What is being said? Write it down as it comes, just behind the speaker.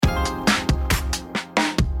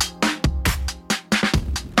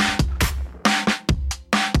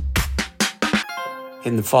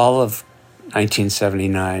In the fall of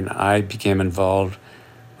 1979, I became involved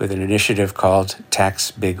with an initiative called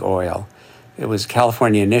Tax Big Oil. It was a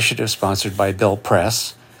California initiative sponsored by Bill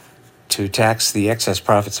Press to tax the excess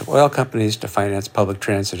profits of oil companies to finance public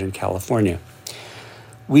transit in California.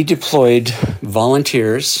 We deployed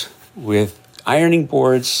volunteers with ironing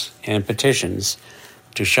boards and petitions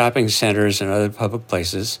to shopping centers and other public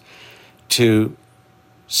places to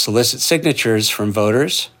solicit signatures from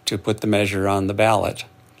voters to put the measure on the ballot.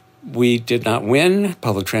 We did not win.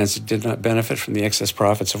 Public transit did not benefit from the excess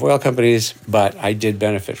profits of oil companies, but I did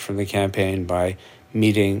benefit from the campaign by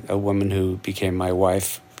meeting a woman who became my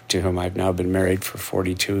wife, to whom I've now been married for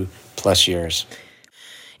 42 plus years.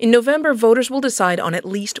 In November, voters will decide on at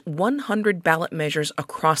least 100 ballot measures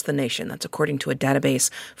across the nation. That's according to a database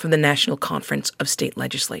from the National Conference of State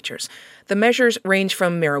Legislatures. The measures range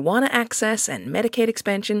from marijuana access and Medicaid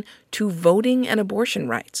expansion to voting and abortion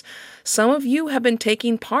rights. Some of you have been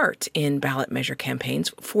taking part in ballot measure campaigns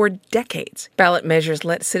for decades. Ballot measures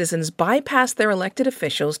let citizens bypass their elected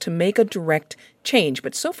officials to make a direct change.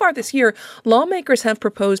 But so far this year, lawmakers have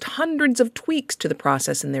proposed hundreds of tweaks to the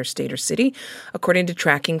process in their state or city, according to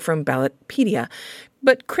tracking from Ballotpedia.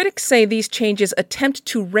 But critics say these changes attempt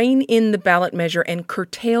to rein in the ballot measure and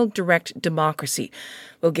curtail direct democracy.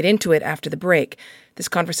 We'll get into it after the break. This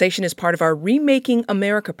conversation is part of our Remaking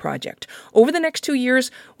America project. Over the next 2 years,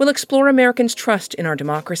 we'll explore Americans' trust in our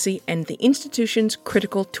democracy and the institutions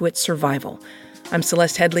critical to its survival. I'm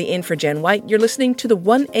Celeste Headley in for Jen White. You're listening to the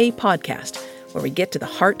 1A podcast, where we get to the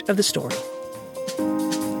heart of the story.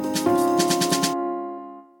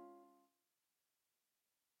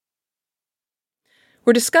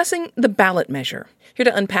 We're discussing the ballot measure. Here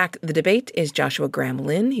to unpack the debate is Joshua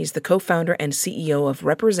Graham-Lynn. He's the co-founder and CEO of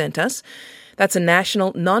Represent Us. That's a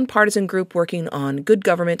national, nonpartisan group working on good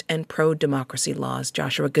government and pro-democracy laws.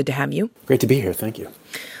 Joshua, good to have you. Great to be here. Thank you.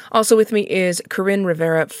 Also with me is Corinne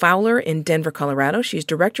Rivera-Fowler in Denver, Colorado. She's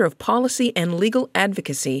Director of Policy and Legal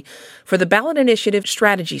Advocacy for the Ballot Initiative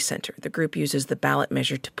Strategy Center. The group uses the ballot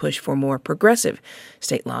measure to push for more progressive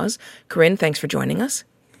state laws. Corinne, thanks for joining us.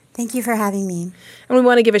 Thank you for having me. And we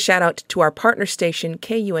want to give a shout out to our partner station,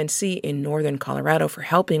 KUNC in Northern Colorado, for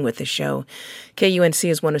helping with the show. KUNC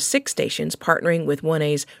is one of 6 stations partnering with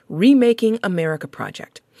 1A's Remaking America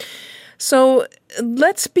project. So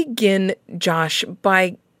let's begin, Josh,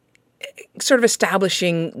 by sort of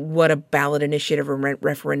establishing what a ballot initiative or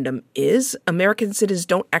referendum is. American citizens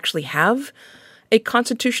don't actually have a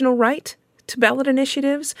constitutional right to ballot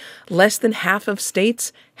initiatives. Less than half of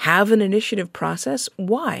states have an initiative process.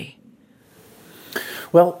 Why?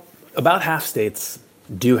 Well, about half states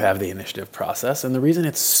do have the initiative process, and the reason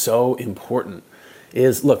it's so important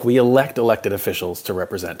is, look, we elect elected officials to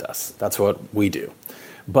represent us. That's what we do.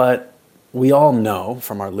 But we all know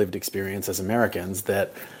from our lived experience as Americans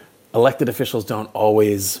that elected officials don't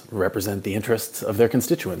always represent the interests of their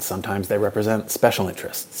constituents. Sometimes they represent special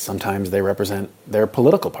interests. Sometimes they represent their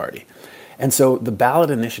political party. And so the ballot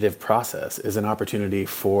initiative process is an opportunity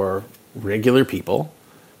for regular people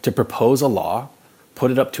to propose a law, put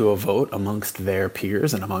it up to a vote amongst their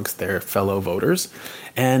peers and amongst their fellow voters,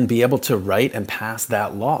 and be able to write and pass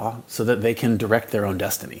that law so that they can direct their own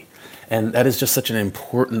destiny. And that is just such an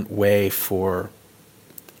important way for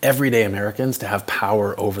everyday Americans to have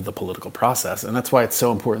power over the political process. And that's why it's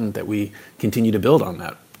so important that we continue to build on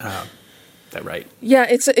that right. Yeah,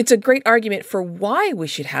 it's a great argument for why we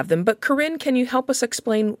should have them. But Corinne, can you help us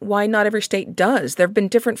explain why not every state does? There have been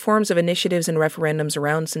different forms of initiatives and referendums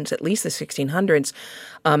around since at least the 1600s.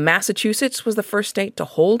 Massachusetts was the first state to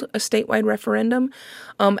hold a statewide referendum.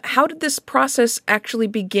 How did this process actually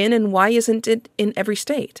begin, and why isn't it in every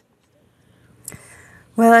state?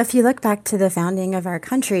 Well, if you look back to the founding of our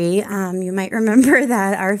country, you might remember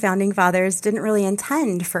that our founding fathers didn't really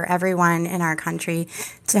intend for everyone in our country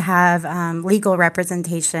to have legal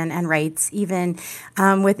representation and rights, even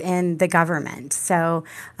within the government. So,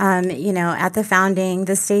 at the founding,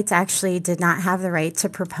 the states actually did not have the right to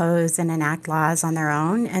propose and enact laws on their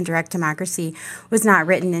own, and direct democracy was not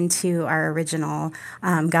written into our original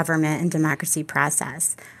government and democracy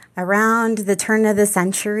process. Around the turn of the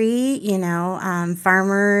century,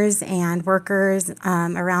 farmers and workers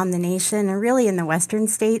around the nation, and really in the western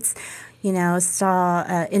states, saw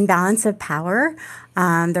an imbalance of power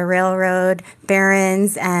The railroad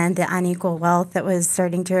barons and the unequal wealth that was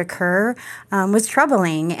starting to occur was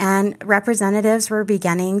troubling, and representatives were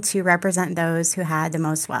beginning to represent those who had the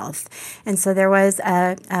most wealth. And so there was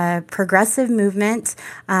a progressive movement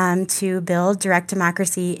to build direct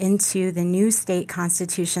democracy into the new state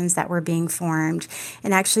constitutions that were being formed.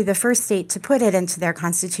 And actually, the first state to put it into their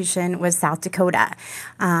constitution was South Dakota.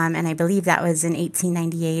 And I believe that was in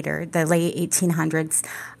 1898 or the late 1800s.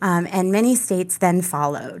 And many states then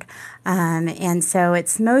followed. And so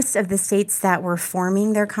it's most of the states that were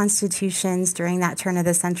forming their constitutions during that turn of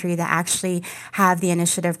the century that actually have the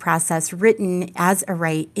initiative process written as a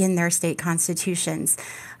right in their state constitutions.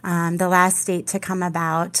 The last state to come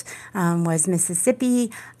about was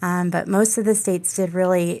Mississippi, but most of the states did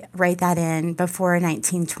really write that in before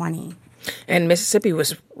 1920. And Mississippi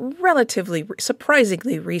was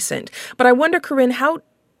surprisingly recent. But I wonder, Corinne,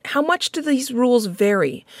 how much do these rules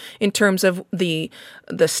vary in terms of the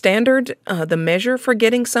standard, the measure for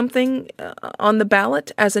getting something on the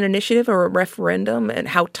ballot as an initiative or a referendum, and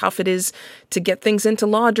how tough it is to get things into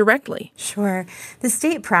law directly? Sure. The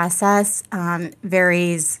state process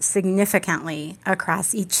varies significantly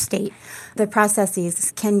across each state. The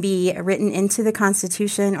processes can be written into the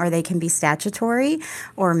Constitution, or they can be statutory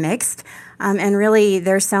or mixed. And really,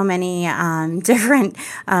 there's so many different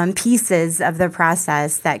pieces of the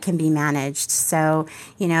process that can be managed. So,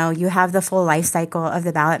 you have the full life cycle of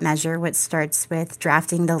the ballot measure, which starts with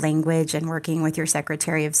drafting the language and working with your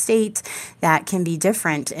Secretary of State. That can be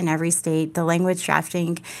different in every state. The language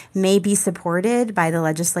drafting may be supported by the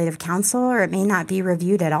Legislative Council, or it may not be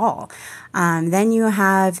reviewed at all. Then you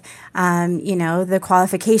have, the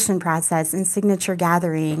qualification process and signature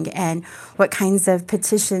gathering, and what kinds of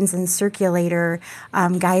petitions and circulator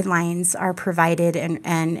guidelines are provided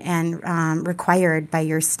and required by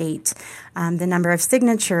your state. The number of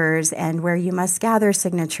signatures and where you must gather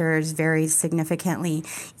signatures varies significantly.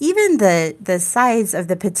 Even the size of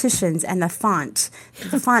the petitions and the font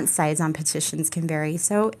size on petitions can vary.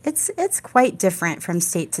 So it's quite different from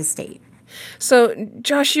state to state. So,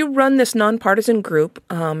 Josh, you run this nonpartisan group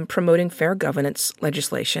promoting fair governance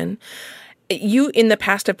legislation. You, in the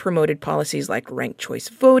past, have promoted policies like ranked choice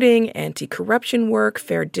voting, anti-corruption work,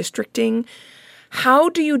 fair districting. How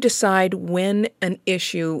do you decide when an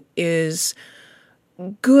issue is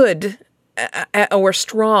good or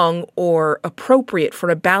strong or appropriate for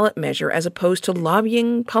a ballot measure as opposed to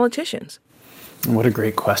lobbying politicians? What a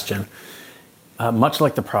great question. Much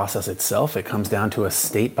like the process itself, it comes down to a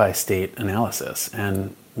state-by-state analysis.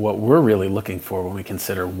 And what we're really looking for when we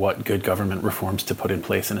consider what good government reforms to put in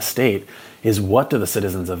place in a state is, what do the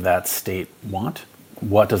citizens of that state want?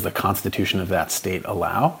 What does the Constitution of that state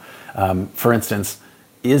allow? For instance,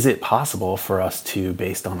 is it possible for us to,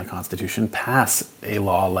 based on the Constitution, pass a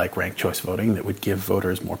law like ranked choice voting that would give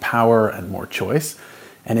voters more power and more choice?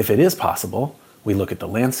 And if it is possible, we look at the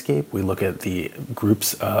landscape, we look at the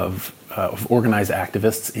groups of organized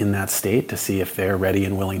activists in that state to see if they're ready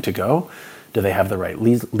and willing to go. Do they have the right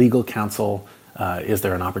legal counsel? Is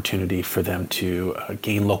there an opportunity for them to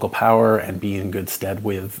gain local power and be in good stead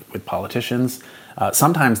with politicians?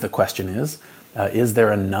 Sometimes the question is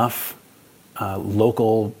there enough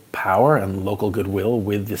local power and local goodwill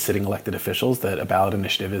with the sitting elected officials that a ballot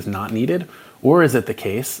initiative is not needed? Or is it the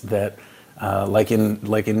case that like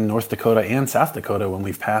in North Dakota and South Dakota, when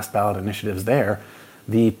we've passed ballot initiatives there,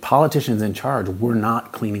 the politicians in charge were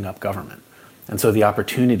not cleaning up government. And so the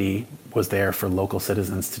opportunity was there for local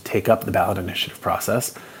citizens to take up the ballot initiative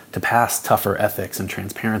process, to pass tougher ethics and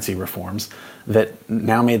transparency reforms that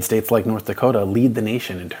now made states like North Dakota lead the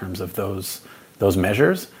nation in terms of those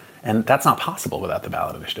measures. And that's not possible without the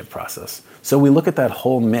ballot initiative process. So we look at that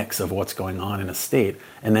whole mix of what's going on in a state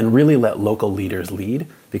and then really let local leaders lead,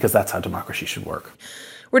 because that's how democracy should work.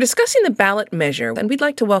 We're discussing the ballot measure, and we'd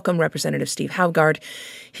like to welcome Representative Steve Haugard.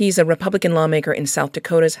 He's a Republican lawmaker in South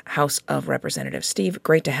Dakota's House of Representatives. Steve,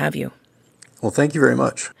 great to have you. Well, thank you very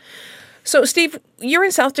much. So, Steve, you're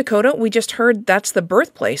in South Dakota. We just heard that's the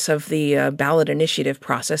birthplace of the ballot initiative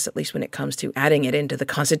process, at least when it comes to adding it into the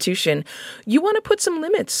Constitution. You want to put some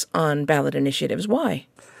limits on ballot initiatives. Why?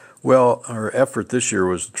 Well, our effort this year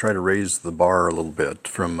was to try to raise the bar a little bit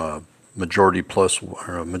from a majority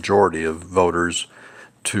of voters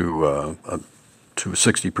to a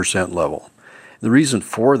 60% level. The reason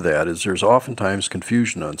for that is there's oftentimes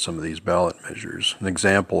confusion on some of these ballot measures. An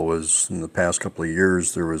example was, in the past couple of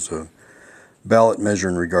years, there was a ballot measure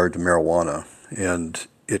in regard to marijuana, and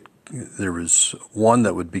there was one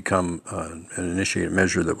that would become an initiated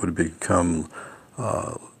measure that would become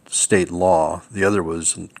state law. The other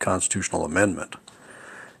was a constitutional amendment.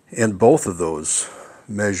 And both of those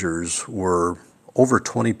measures were over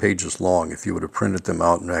 20 pages long if you would have printed them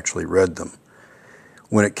out and actually read them.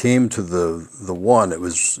 When it came to the one, it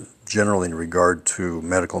was generally in regard to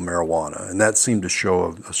medical marijuana, and that seemed to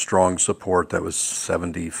show a strong support. That was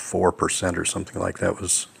 74% or something like that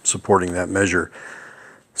was supporting that measure.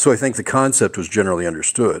 So I think the concept was generally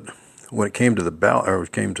understood. When it came to the ballot, or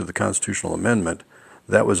it came to the constitutional amendment,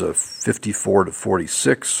 that was a 54 to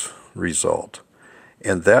 46 result,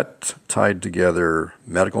 and that tied together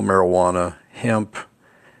medical marijuana, hemp,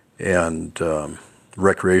 and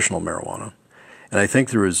recreational marijuana. And I think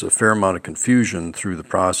there was a fair amount of confusion through the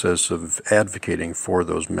process of advocating for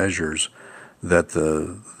those measures that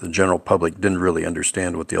the general public didn't really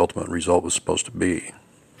understand what the ultimate result was supposed to be.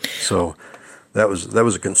 So that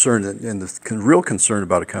was a concern, and the real concern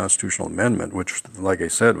about a constitutional amendment, which, like I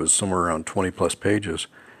said, was somewhere around 20 plus pages,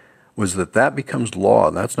 was that becomes law,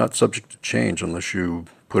 and that's not subject to change unless you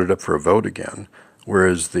put it up for a vote again.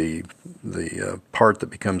 Whereas the part that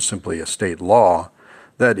becomes simply a state law,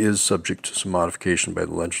 that is subject to some modification by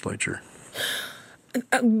the legislature.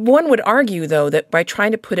 One would argue, though, that by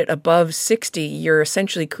trying to put it above 60, you're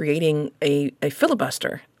essentially creating a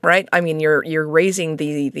filibuster, right? I mean, you're raising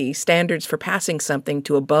the standards for passing something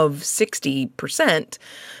to above 60%,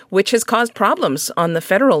 which has caused problems on the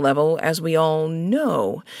federal level, as we all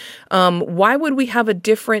know. Why would we have a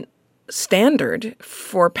different standard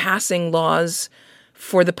for passing laws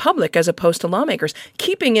for the public as opposed to lawmakers,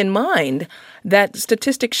 keeping in mind that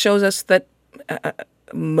statistics shows us that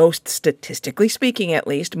most, statistically speaking at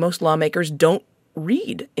least, most lawmakers don't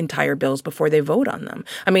read entire bills before they vote on them.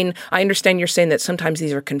 I mean, I understand you're saying that sometimes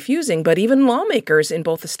these are confusing, but even lawmakers in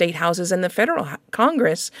both the state houses and the federal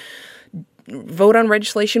Congress vote on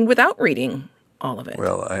legislation without reading all of it.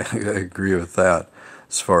 Well, I agree with that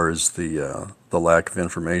as far as the lack of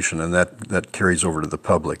information, and that carries over to the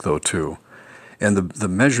public, though, too. And the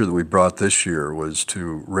measure that we brought this year was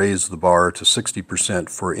to raise the bar to 60%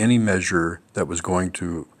 for any measure that was going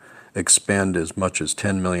to expend as much as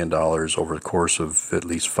 $10 million over the course of at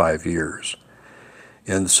least 5 years.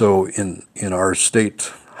 And so in our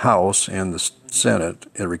state House and the Senate,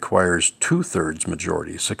 it requires 2/3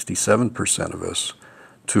 majority, 67% of us,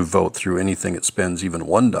 to vote through anything that spends even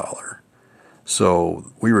 $1.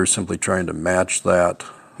 So we were simply trying to match that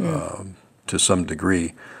to some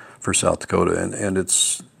degree for South Dakota, and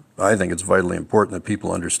I think it's vitally important that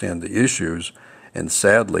people understand the issues, and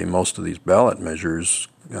sadly most of these ballot measures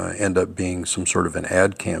end up being some sort of an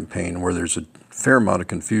ad campaign where there's a fair amount of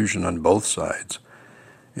confusion on both sides.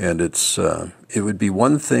 And it would be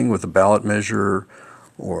one thing with a ballot measure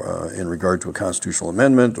or in regard to a constitutional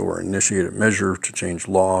amendment or initiate a measure to change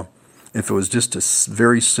law if it was just a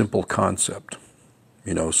very simple concept,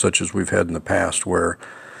 such as we've had in the past where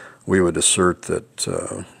we would assert that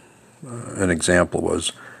an example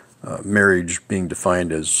was marriage being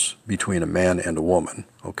defined as between a man and a woman.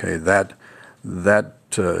 Okay, that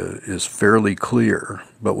is fairly clear.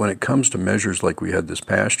 But when it comes to measures like we had this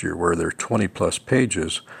past year, where there are 20 plus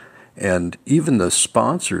pages, and even the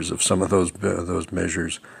sponsors of some of those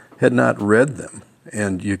measures had not read them,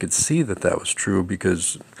 and you could see that was true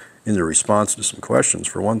because in their response to some questions,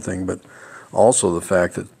 for one thing, but also the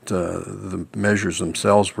fact that the measures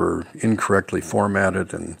themselves were incorrectly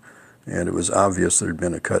formatted, and it was obvious there had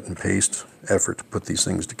been a cut and paste effort to put these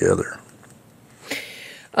things together.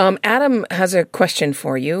 Adam has a question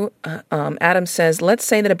for you. Adam says, let's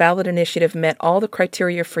say that a ballot initiative met all the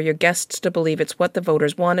criteria for your guests to believe it's what the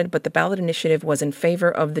voters wanted, but the ballot initiative was in favor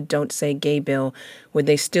of the Don't Say Gay bill. Would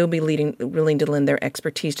they still be willing to lend their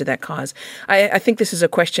expertise to that cause? I think this is a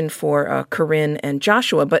question for Corinne and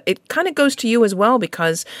Joshua, but it kind of goes to you as well,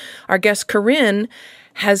 because our guest Corinne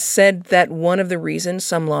has said that one of the reasons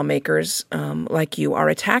some lawmakers like you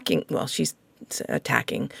are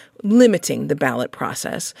limiting the ballot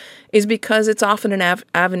process is because it's often an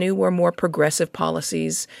avenue where more progressive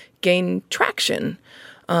policies gain traction.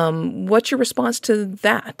 What's your response to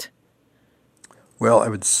that? Well, I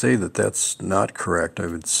would say that that's not correct. I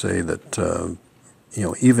would say that,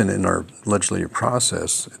 even in our legislative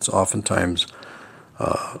process, it's oftentimes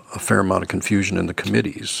a fair amount of confusion in the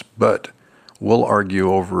committees, but we'll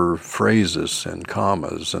argue over phrases and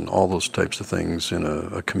commas and all those types of things in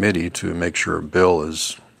a committee to make sure a bill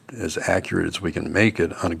is as accurate as we can make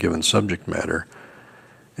it on a given subject matter.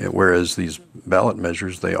 Whereas these ballot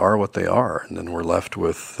measures, they are what they are. And then we're left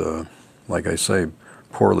with, like I say,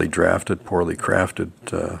 poorly drafted, poorly crafted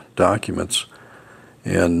documents.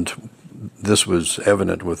 And this was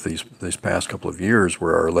evident with these past couple of years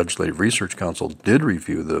where our Legislative Research Council did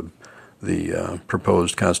review the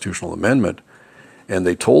proposed constitutional amendment. And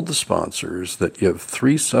they told the sponsors that you have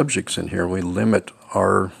 3 subjects in here, and we limit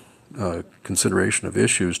our consideration of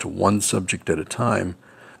issues to one subject at a time.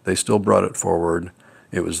 They still brought it forward.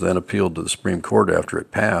 It was then appealed to the Supreme Court after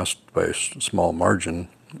it passed by a small margin.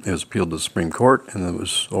 It was appealed to the Supreme Court, and it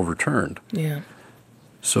was overturned. Yeah.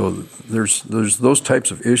 So there's those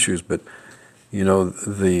types of issues, but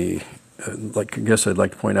I guess I'd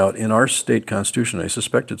like to point out, in our state constitution, I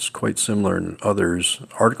suspect it's quite similar in others.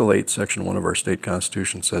 Article 8, Section 1 of our state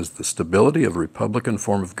constitution says the stability of a republican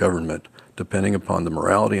form of government, depending upon the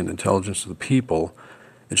morality and intelligence of the people,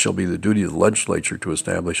 it shall be the duty of the legislature to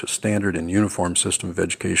establish a standard and uniform system of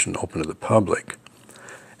education open to the public.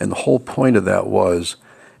 And the whole point of that was,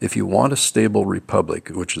 if you want a stable republic,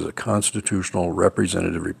 which is a constitutional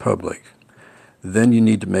representative republic, then you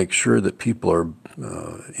need to make sure that people are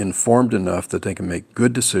informed enough that they can make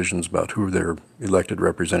good decisions about who their elected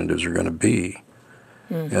representatives are going to be.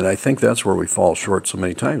 And I think that's where we fall short so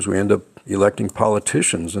many times. We end up electing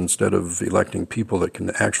politicians instead of electing people that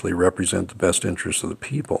can actually represent the best interests of the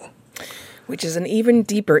people. Which is an even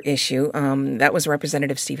deeper issue. That was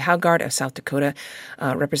Representative Steve Haugard of South Dakota.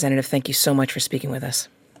 Representative, thank you so much for speaking with us.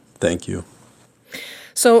 Thank you.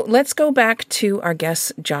 So let's go back to our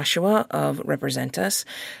guest, Joshua of Represent Us.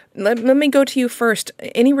 Let me go to you first.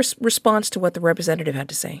 Any response to what the representative had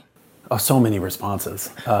to say? Oh, so many responses.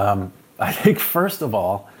 I think, first of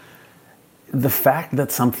all, the fact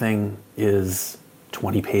that something is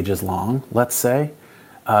 20 pages long, let's say,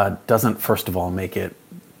 doesn't, first of all, make it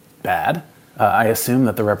bad. I assume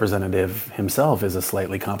that the representative himself is a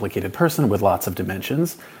slightly complicated person with lots of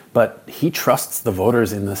dimensions, but he trusts the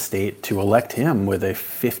voters in the state to elect him with a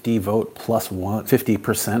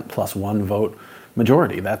 50% plus one vote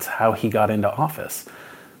majority. That's how he got into office.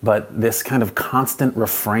 But this kind of constant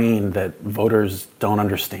refrain that voters don't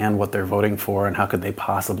understand what they're voting for and how could they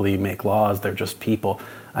possibly make laws, they're just people.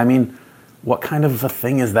 I mean, what kind of a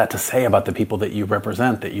thing is that to say about the people that you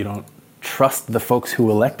represent, that you don't trust the folks who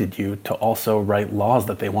elected you to also write laws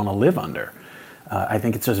that they want to live under? I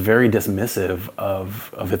think it's just very dismissive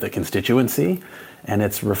of the constituency, and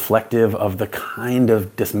it's reflective of the kind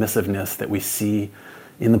of dismissiveness that we see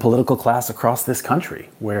in the political class across this country,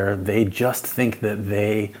 where they just think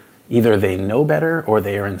that either they know better or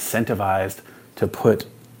they are incentivized to put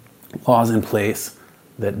laws in place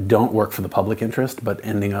that don't work for the public interest, but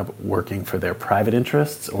ending up working for their private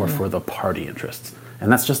interests or for the party interests.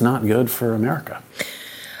 And that's just not good for America.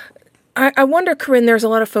 I wonder, Corinne, there's a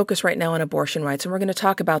lot of focus right now on abortion rights, and we're going to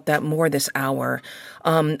talk about that more this hour.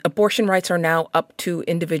 Abortion rights are now up to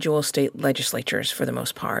individual state legislatures for the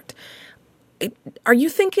most part. Are you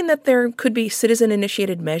thinking that there could be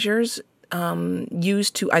citizen-initiated measures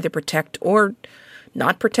used to either protect or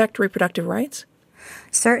not protect reproductive rights?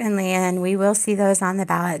 Certainly, and we will see those on the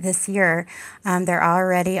ballot this year. There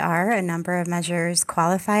already are a number of measures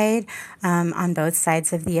qualified on both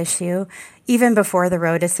sides of the issue. Even before the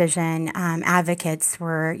Roe decision, advocates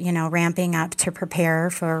were, ramping up to prepare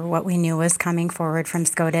for what we knew was coming forward from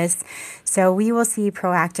SCOTUS. So we will see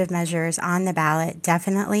proactive measures on the ballot,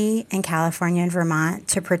 definitely in California and Vermont,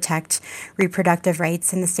 to protect reproductive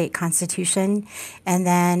rights in the state constitution. And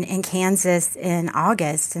then in Kansas in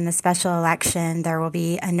August, in the special election, there will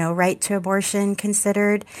be a no right to abortion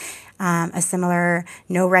considered. A similar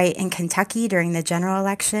no right in Kentucky during the general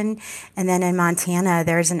election. And then in Montana,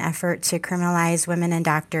 there's an effort to criminalize women and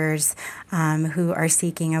doctors who are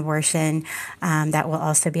seeking abortion that will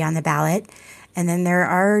also be on the ballot. And then there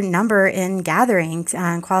are a number in gathering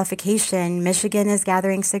qualification. Michigan is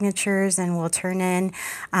gathering signatures and will turn in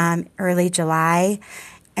early July.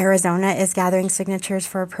 Arizona is gathering signatures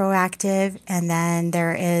for Proactive, and then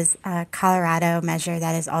there is a Colorado measure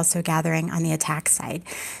that is also gathering on the attack side.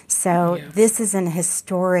 So This is an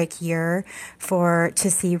historic year to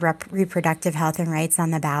see reproductive health and rights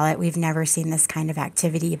on the ballot. We've never seen this kind of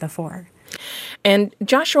activity before. And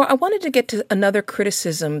Joshua, I wanted to get to another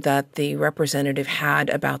criticism that the representative had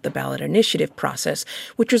about the ballot initiative process,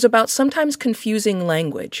 which was about sometimes confusing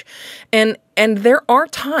language. And there are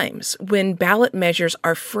times when ballot measures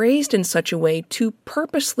are phrased in such a way to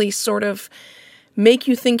purposely sort of make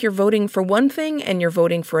you think you're voting for one thing and you're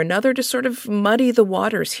voting for another, to sort of muddy the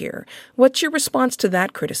waters here. What's your response to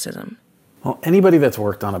that criticism? Well, anybody that's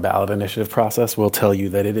worked on a ballot initiative process will tell you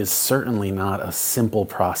that it is certainly not a simple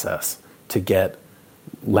process to get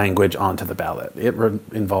language onto the ballot. It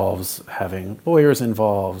involves having lawyers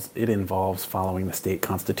involved. It involves following the state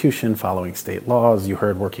constitution, following state laws. You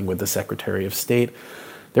heard working with the Secretary of State.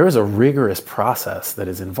 There is a rigorous process that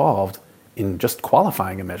is involved in just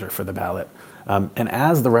qualifying a measure for the ballot. And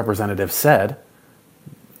as the representative said,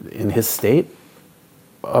 in his state,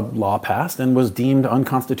 a law passed and was deemed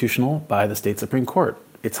unconstitutional by the state Supreme Court.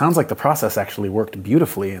 it sounds like the process actually worked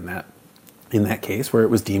beautifully in that case where it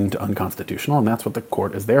was deemed unconstitutional, and that's what the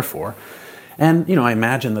court is there for. And, I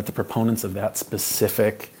imagine that the proponents of that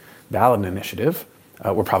specific ballot initiative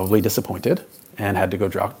were probably disappointed and had to go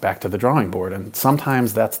back to the drawing board. And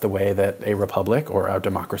sometimes that's the way that a republic or a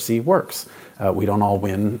democracy works. We don't all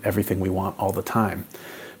win everything we want all the time.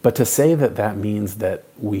 But to say that that means that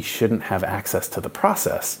we shouldn't have access to the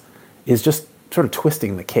process is just sort of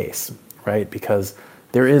twisting the case, right? Because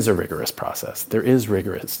there is a rigorous process. There is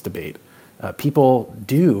rigorous debate. People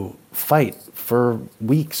do fight for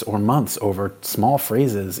weeks or months over small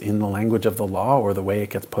phrases in the language of the law or the way it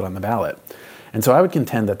gets put on the ballot. And so I would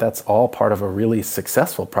contend that that's all part of a really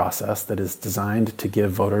successful process that is designed to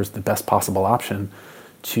give voters the best possible option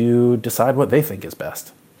to decide what they think is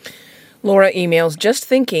best. Laura emails, just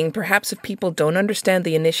thinking, perhaps if people don't understand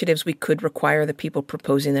the initiatives, we could require the people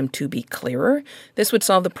proposing them to be clearer. This would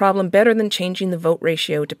solve the problem better than changing the vote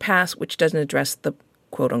ratio to pass, which doesn't address the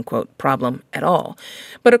quote-unquote problem at all.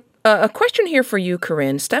 But a question here for you,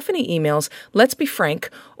 Corinne. Stephanie emails, let's be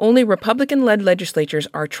frank, only Republican-led legislatures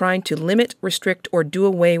are trying to limit, restrict, or do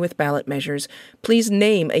away with ballot measures. Please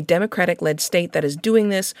name a Democratic-led state that is doing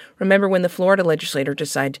this. Remember when the Florida legislature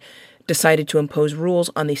decided to impose rules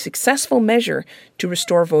on the successful measure to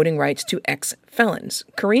restore voting rights to ex-felons.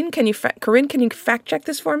 Corinne, can you fact check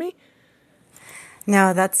this for me?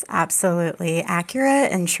 No, that's absolutely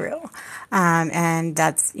accurate and true. And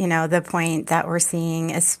that's, the point that we're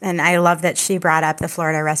seeing is, and I love that she brought up the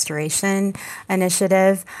Florida Restoration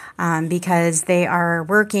Initiative because they are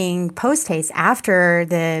working post haste after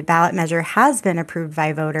the ballot measure has been approved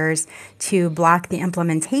by voters to block the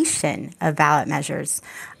implementation of ballot measures.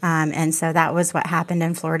 And so that was what happened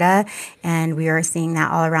in Florida, and we are seeing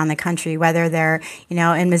that all around the country, whether they're,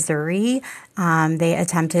 in Missouri, they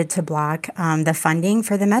attempted to block the funding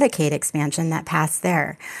for the Medicaid expansion that passed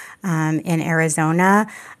there. In Arizona,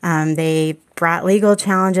 they brought legal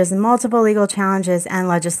challenges and multiple legal challenges and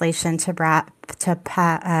legislation to block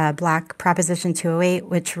Proposition 208,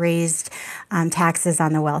 which raised taxes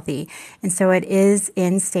on the wealthy. And so it is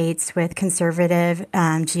in states with conservative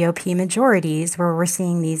GOP majorities where we're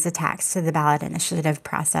seeing these attacks to the ballot initiative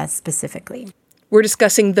process specifically. We're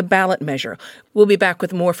discussing the ballot measure. We'll be back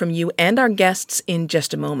with more from you and our guests in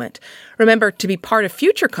just a moment. Remember, to be part of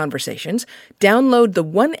future conversations, download the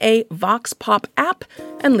 1A Vox Pop app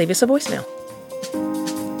and leave us a voicemail.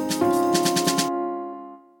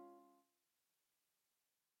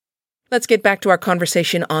 Let's get back to our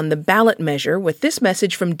conversation on the ballot measure with this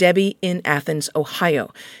message from Debbie in Athens,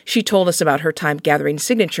 Ohio. She told us about her time gathering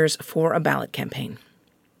signatures for a ballot campaign.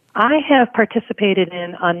 I have participated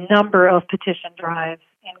in a number of petition drives,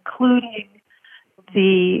 including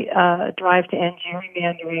the drive to end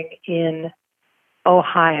gerrymandering in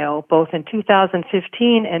Ohio, both in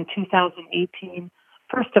 2015 and 2018.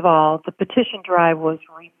 First of all, the petition drive was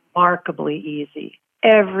remarkably easy.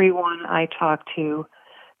 Everyone I talked to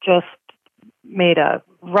just made a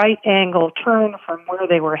right angle turn from where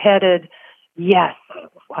they were headed. Yes,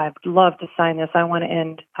 I'd love to sign this. I want to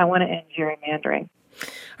end gerrymandering.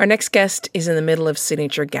 Our next guest is in the middle of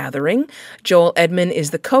signature gathering. Joel Edmond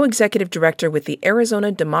is the co-executive director with the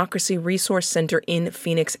Arizona Democracy Resource Center in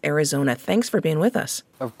Phoenix, Arizona. Thanks for being with us.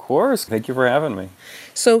 Of course. Thank you for having me.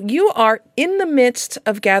 So you are in the midst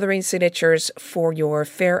of gathering signatures for your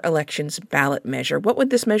Fair Elections ballot measure. What would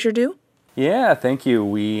this measure do? Yeah, thank you.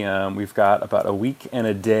 We've got about a week and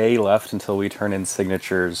a day left until we turn in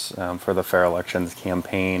signatures for the Fair Elections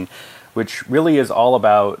campaign, which really is all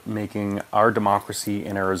about making our democracy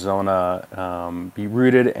in Arizona be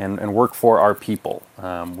rooted and work for our people.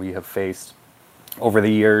 We have faced, over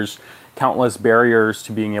the years, countless barriers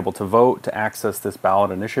to being able to vote, to access this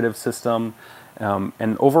ballot initiative system.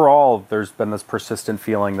 And overall, there's been this persistent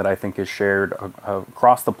feeling that I think is shared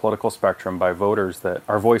across the political spectrum by voters that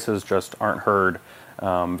our voices just aren't heard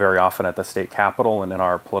very often at the state capitol and in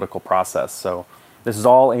our political process. So this is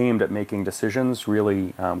all aimed at making decisions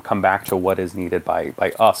really come back to what is needed by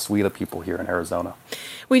us, we the people here in Arizona.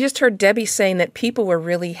 We just heard Debbie saying that people were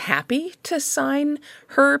really happy to sign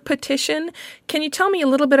her petition. Can you tell me a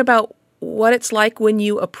little bit about what it's like when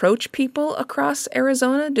you approach people across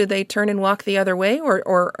Arizona? Do they turn and walk the other way, or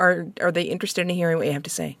are they interested in hearing what you have to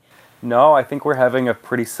say? No, I think we're having a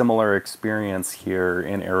pretty similar experience here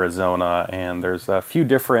in Arizona, and there's a few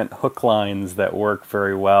different hook lines that work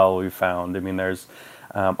very well, we found. I mean, there's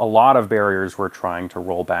a lot of barriers we're trying to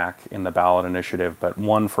roll back in the ballot initiative, but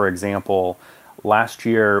one, for example, last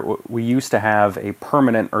year we used to have a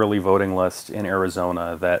permanent early voting list in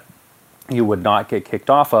Arizona that you would not get kicked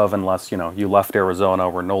off of unless, you left Arizona,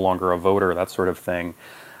 were no longer a voter, that sort of thing.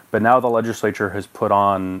 But now the legislature has put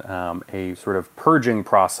on a sort of purging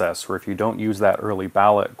process where if you don't use that early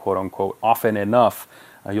ballot, quote unquote, often enough,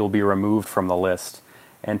 you'll be removed from the list.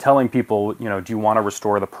 And telling people, do you want to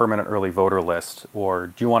restore the permanent early voter list? Or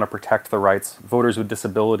do you want to protect the rights of voters with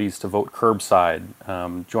disabilities to vote curbside?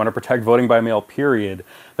 Do you want to protect voting by mail, period?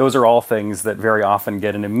 Those are all things that very often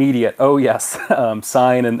get an immediate, oh yes,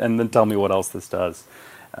 sign and then tell me what else this does.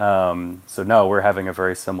 So no, we're having a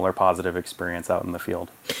very similar positive experience out in the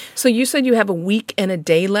field. So you said you have a week and a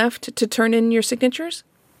day left to turn in your signatures?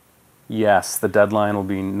 Yes, the deadline will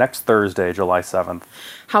be next Thursday, July 7th.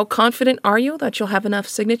 How confident are you that you'll have enough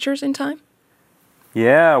signatures in time?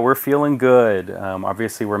 Yeah, we're feeling good.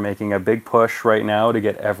 Obviously, we're making a big push right now to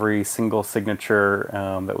get every single signature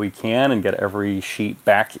that we can and get every sheet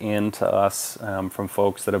back into us from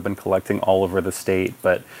folks that have been collecting all over the state.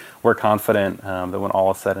 But we're confident that when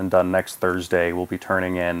all is said and done next Thursday, we'll be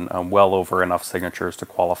turning in well over enough signatures to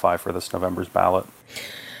qualify for this November's ballot.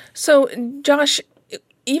 So, Josh,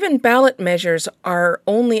 even ballot measures are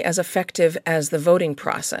only as effective as the voting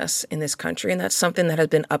process in this country, and that's something that has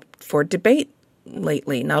been up for debate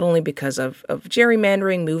lately, not only because of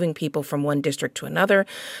gerrymandering, moving people from one district to another,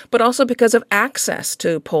 but also because of access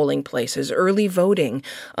to polling places, early voting,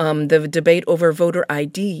 the debate over voter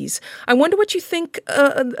IDs. I wonder what you think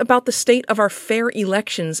about the state of our fair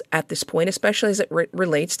elections at this point, especially as it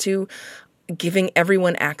relates to giving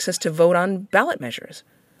everyone access to vote on ballot measures.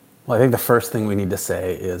 Well, I think the first thing we need to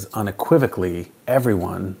say is unequivocally,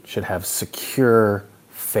 everyone should have secure,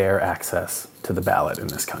 fair access to the ballot in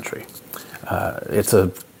this country. It's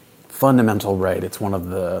a fundamental right. It's one of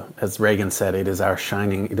the, as Reagan said, it is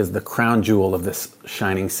the crown jewel of this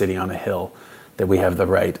shining city on a hill that we have the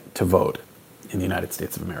right to vote in the United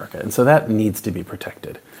States of America. And so that needs to be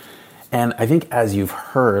protected. And I think as you've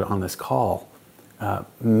heard on this call,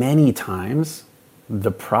 many times,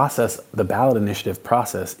 the ballot initiative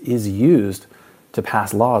process is used to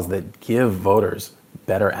pass laws that give voters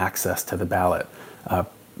better access to the ballot,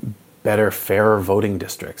 better, fairer voting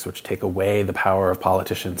districts, which take away the power of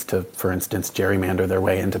politicians to, for instance, gerrymander their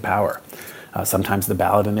way into power. Sometimes the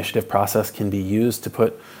ballot initiative process can be used to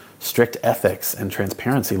put strict ethics and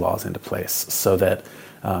transparency laws into place so that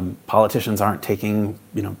politicians aren't taking,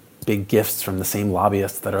 big gifts from the same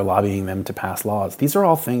lobbyists that are lobbying them to pass laws. These are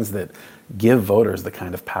all things that give voters the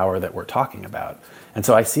kind of power that we're talking about. And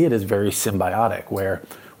so I see it as very symbiotic, where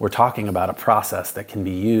we're talking about a process that can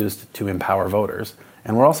be used to empower voters,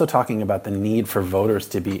 and we're also talking about the need for voters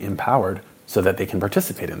to be empowered so that they can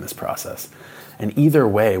participate in this process. And either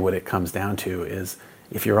way, what it comes down to is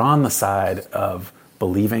if you're on the side of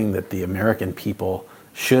believing that the American people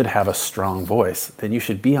should have a strong voice, then you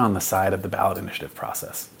should be on the side of the ballot initiative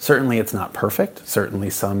process. Certainly it's not perfect. Certainly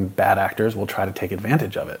some bad actors will try to take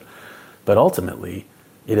advantage of it. But ultimately,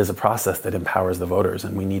 it is a process that empowers the voters,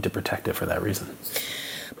 and we need to protect it for that reason.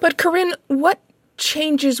 But Corinne, what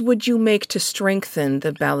changes would you make to strengthen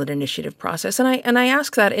the ballot initiative process? And I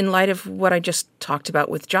ask that in light of what I just talked about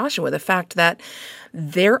with Joshua, the fact that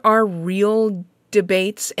there are real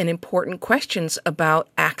debates and important questions about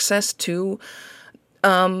access to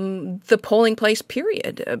the polling place,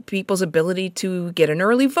 period. People's ability to get an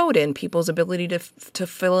early vote in, people's ability to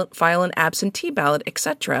file an absentee ballot,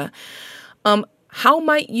 etc. How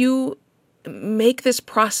might you make this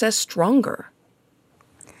process stronger?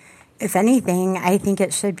 If anything, I think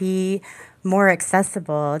it should be more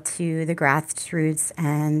accessible to the grassroots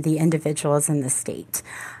and the individuals in the state.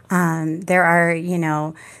 There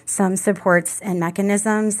are, some supports and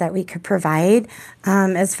mechanisms that we could provide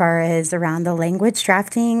as far as around the language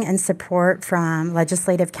drafting and support from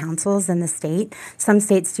legislative councils in the state. Some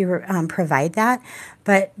states do provide that.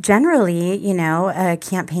 But generally, a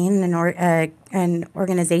campaign and an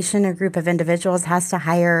organization, a group of individuals has to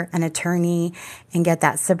hire an attorney and get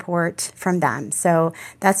that support from them. So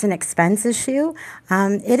that's an expense issue.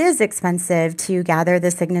 It is expensive to gather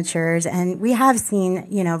the signatures, and we have seen,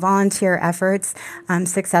 volunteer efforts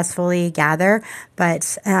successfully gather.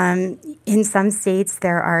 But in some states,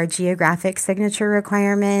 there are geographic signature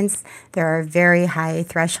requirements. There are very high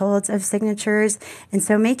thresholds of signatures. And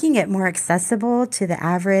so making it more accessible to the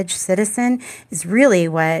average citizen is really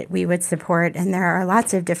what we would support. And there are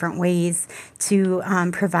lots of different ways to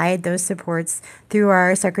provide those supports through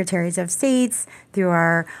our secretaries of states, through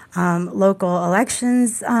our local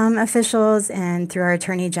elections officials, and through our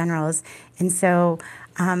attorney generals. And so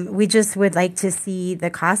We just would like to see the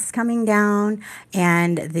costs coming down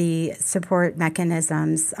and the support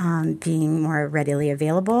mechanisms being more readily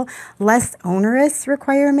available, less onerous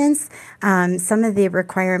requirements. Some of the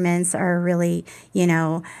requirements are really,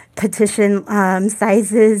 petition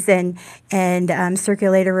sizes and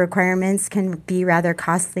circulator requirements can be rather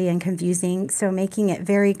costly and confusing. So making it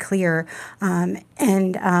very clear and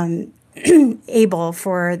able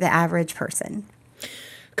for the average person.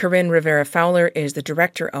 Corinne Rivera-Fowler is the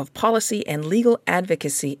Director of Policy and Legal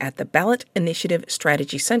Advocacy at the Ballot Initiative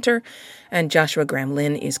Strategy Center, and Joshua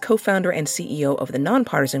Graham-Lynn is co-founder and CEO of the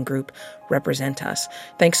nonpartisan group Represent Us.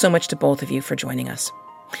 Thanks so much to both of you for joining us.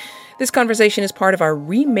 This conversation is part of our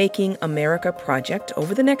Remaking America project.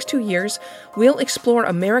 Over the next 2 years, we'll explore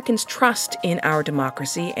Americans' trust in our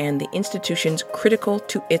democracy and the institutions critical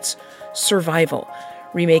to its survival.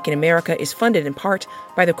 Remaking America is funded in part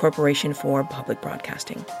by the Corporation for Public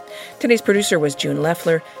Broadcasting. Today's producer was June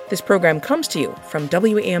Leffler. This program comes to you from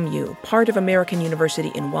WAMU, part of American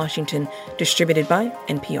University in Washington, distributed by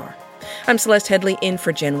NPR. I'm Celeste Headlee in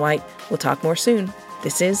for Jen White. We'll talk more soon.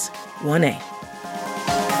 This is 1A.